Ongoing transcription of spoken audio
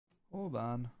Hold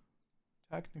on.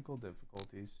 Technical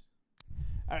difficulties.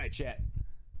 All right, chat.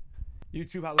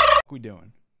 YouTube, how the fuck we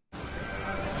doing?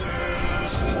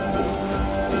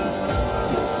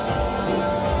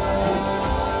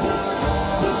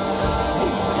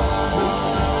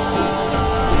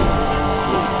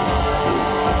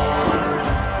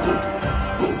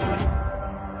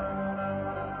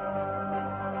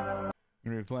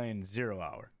 We're going to be playing 0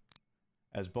 Hour.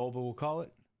 As Boba will call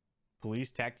it,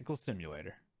 Police Tactical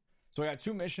Simulator. So I got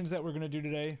 2 missions that we're going to do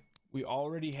today. We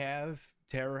already have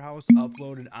Terror House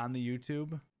uploaded on the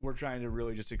YouTube. We're trying to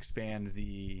really just expand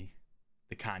the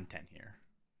content here.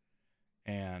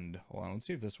 And hold on, let's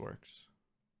see if this works.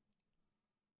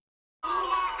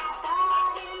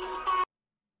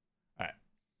 Alright.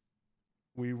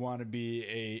 We want to be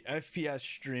a FPS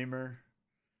streamer,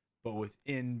 but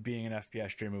within being an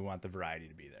FPS streamer, we want the variety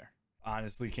to be there.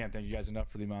 Honestly, can't thank you guys enough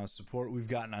for the amount of support we've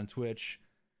gotten on Twitch.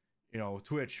 You know,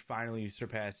 Twitch finally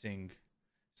surpassing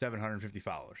 750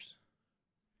 followers.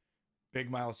 Big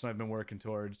milestone I've been working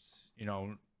towards. You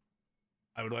know,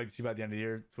 I would like to see by the end of the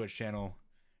year, Twitch channel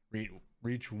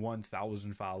reach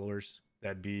 1,000 followers.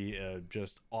 That'd be a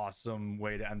just awesome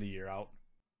way to end the year out.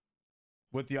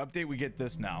 With the update, we get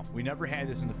this now. We never had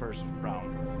this in the first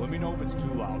round. Let me know if it's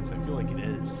too loud, because I feel like it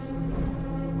is.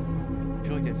 I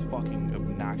feel like that's fucking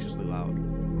obnoxiously loud.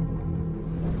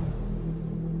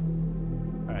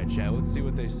 Alright, chat, let's see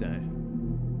what they say.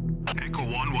 Echo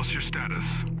 1, what's your status?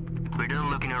 We're done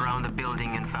looking around the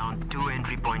building and found 2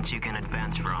 entry points you can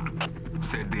advance from.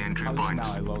 Set the entry How's points. it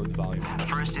now? I lowered the volume.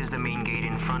 First is the main gate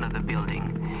in front of the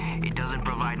building. It doesn't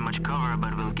provide much cover,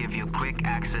 but will give you quick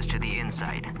access to the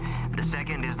inside. The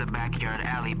second is the backyard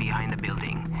alley behind the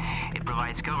building. It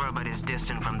provides cover, but is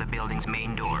distant from the building's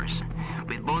main doors.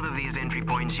 With both of these entry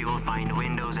points, you will find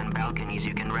windows and balconies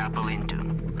you can rappel into.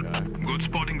 Okay. Good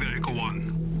spotting there, Echo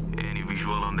 1. Any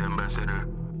visual on the ambassador?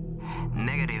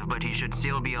 Negative, but he should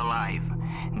still be alive.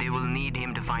 They will need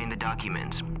him to find the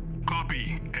documents.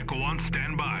 Copy. Echo 1,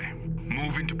 stand by.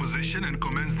 Move into position and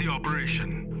commence the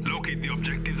operation. Locate the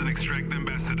objectives and extract the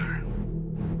ambassador.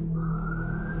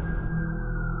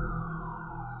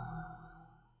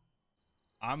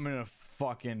 I'm gonna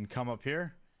fucking come up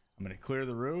here. I'm gonna clear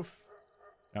the roof.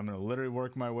 I'm gonna literally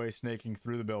work my way snaking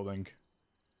through the building.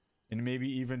 And maybe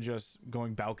even just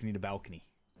going balcony to balcony.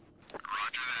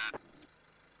 Roger that.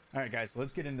 Alright guys,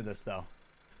 let's get into this though.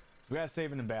 We gotta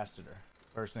save an ambassador.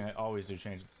 First thing I always do,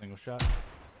 change it to single shot.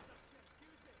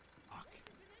 Fuck.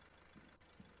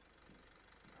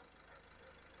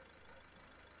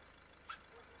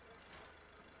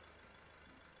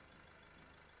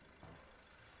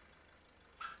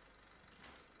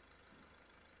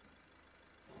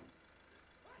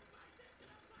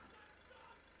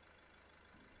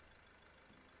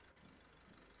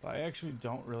 But I actually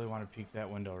don't really want to peek that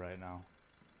window right now.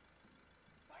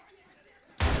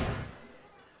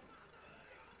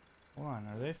 Hold on,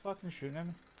 are they fucking shooting at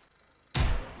me?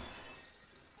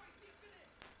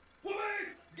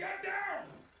 Police! Get down!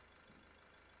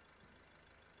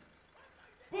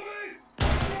 Police!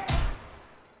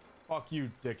 Fuck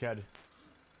you, dickhead.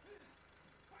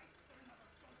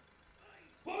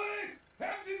 Police!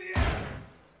 Hands in the air!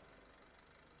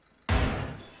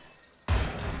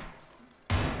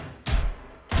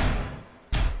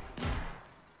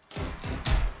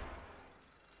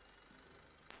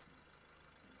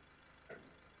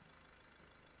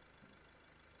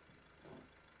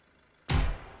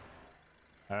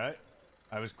 Alright,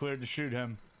 I was cleared to shoot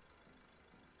him.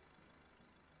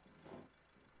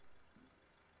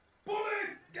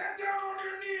 Police! Get down on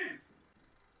your knees!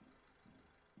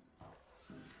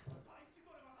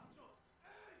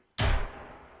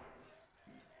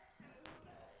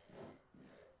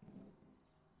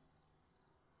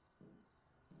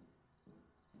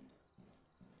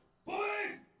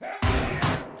 Police! Hands in the air!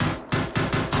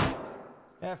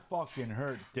 That fucking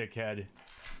hurt, dickhead.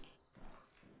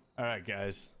 Alright,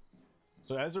 guys.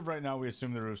 So as of right now, we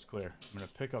assume the roof's clear. I'm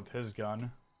gonna pick up his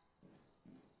gun.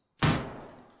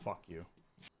 Fuck you.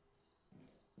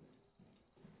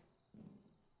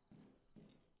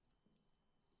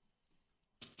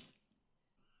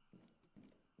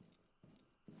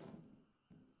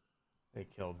 They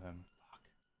killed him. Fuck.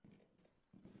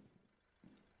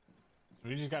 So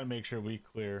we just gotta make sure we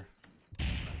clear.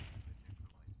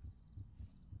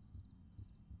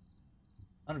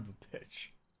 Son of a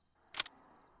bitch.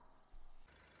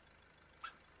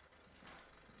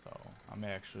 So I'm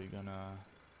actually gonna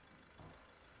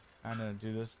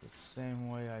do this the same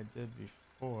way I did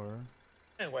before.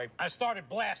 Anyway, I started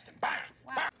blasting. Bang!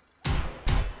 Bang!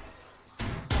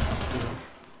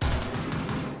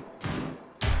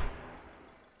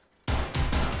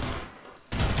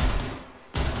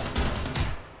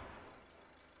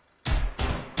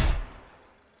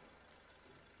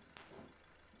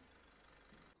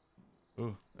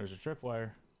 Ooh, there's a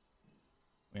tripwire.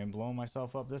 We ain't blowing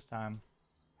myself up this time.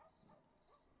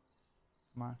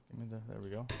 Come on, give me the... There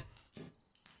we go.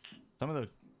 Some of the...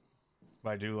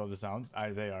 I do love the sounds.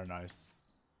 They are nice.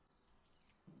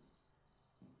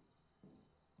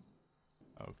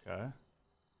 Okay.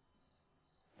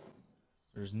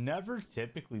 There's never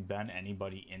typically been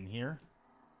anybody in here.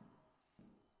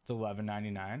 It's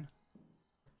 $11.99.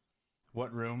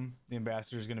 What room the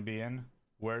ambassador is going to be in,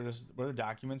 where the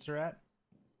documents are at,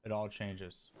 it all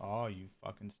changes. Oh, you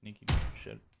fucking sneaky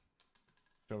shit.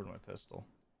 Throw it to my pistol.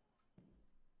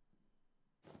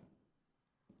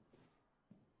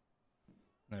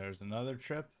 There's another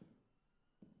trip.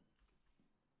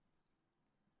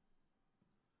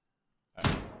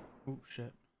 Oh,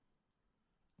 shit.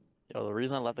 Yo, the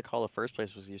reason I left the call in the first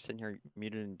place was you sitting here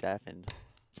muted and deafened.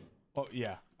 Oh,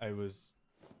 yeah. I was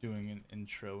doing an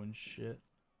intro and shit.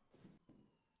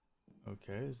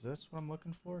 Okay, is this what I'm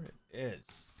looking for? It is.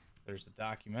 There's the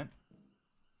document.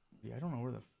 Yeah, I don't know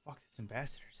where the fuck this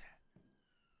ambassador's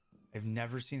at. I've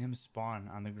never seen him spawn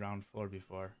on the ground floor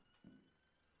before.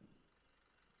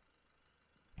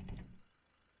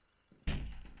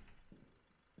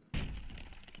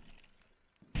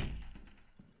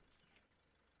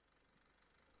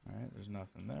 Alright, there's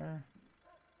nothing there.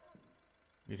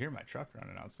 You can hear my truck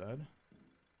running outside.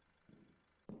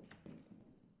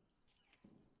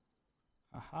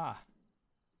 Aha!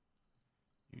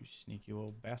 You sneaky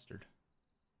little bastard.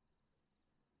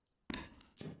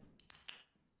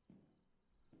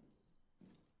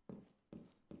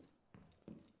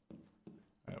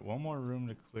 Alright, one more room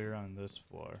to clear on this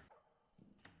floor.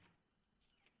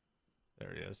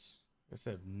 There he is. Like I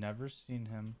said, I've never seen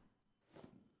him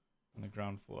on the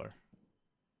ground floor.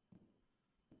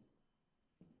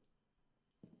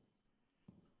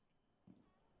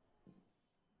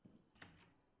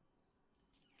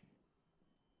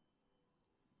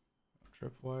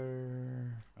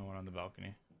 Tripwire. No one on the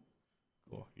balcony.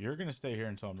 Cool. You're gonna stay here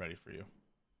until I'm ready for you.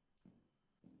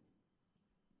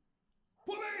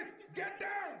 Police, get down!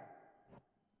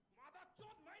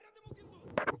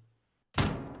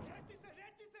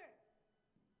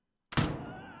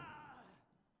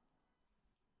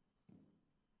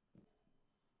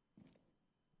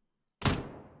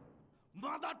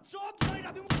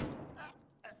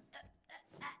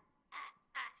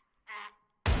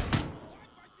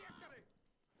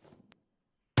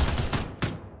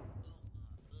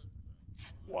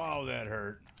 Wow, that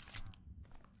hurt.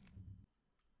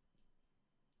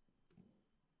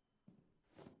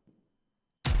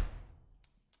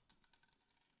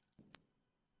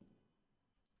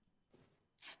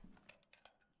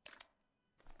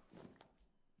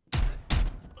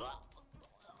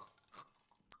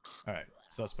 Alright,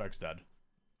 suspect's dead.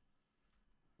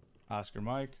 Oscar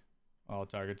Mike. All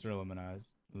targets are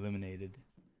eliminated.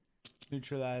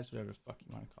 Neutralized, whatever the fuck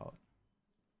you want to call it.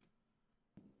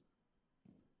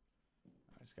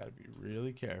 I just gotta be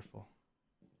really careful.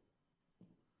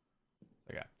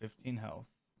 I got 15 health.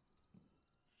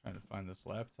 Trying to find this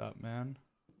laptop, man.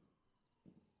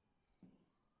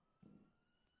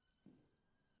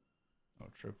 No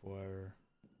tripwire.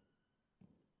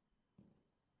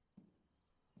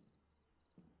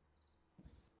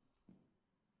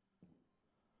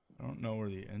 I don't know where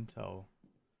the intel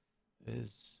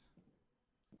is.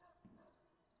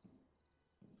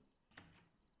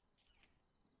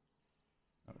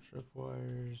 No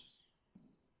tripwires.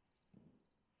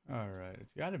 Alright,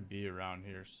 it's got to be around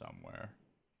here somewhere.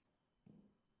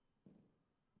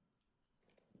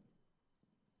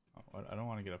 Oh, what? I don't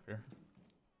want to get up here.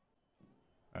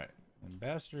 Alright,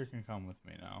 ambassador can come with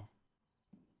me now.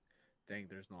 Dang,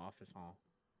 there's no office hall.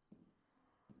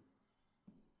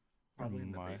 Probably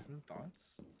in the basement, thoughts?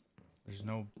 There's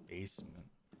no basement.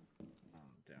 Oh,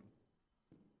 damn.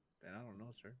 Then I don't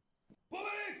know, sir.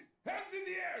 Police, hands in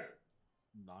the air!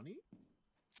 Nani?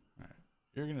 Alright,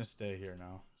 you're gonna stay here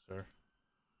now, sir.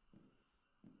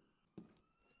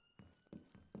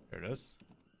 There it is.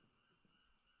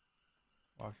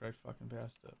 Walked right fucking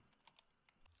past it.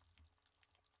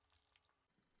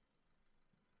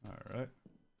 Alright.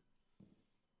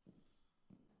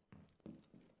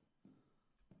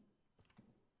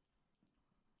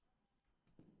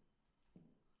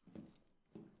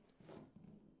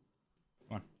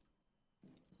 Come on.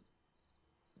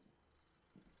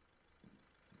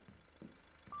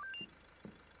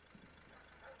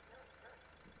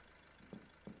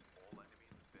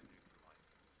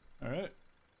 Alright.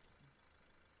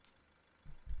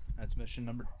 That's mission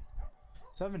number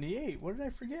 78. What did I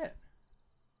forget?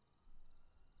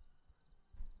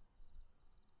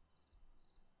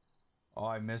 Oh,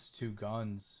 I missed 2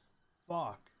 guns.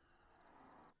 Fuck.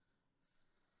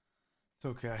 It's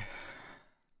okay.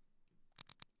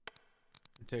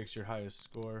 It takes your highest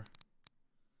score.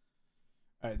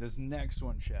 All right, this next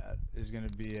one, chat, is gonna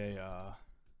be a.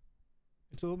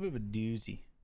 It's a little bit of a doozy.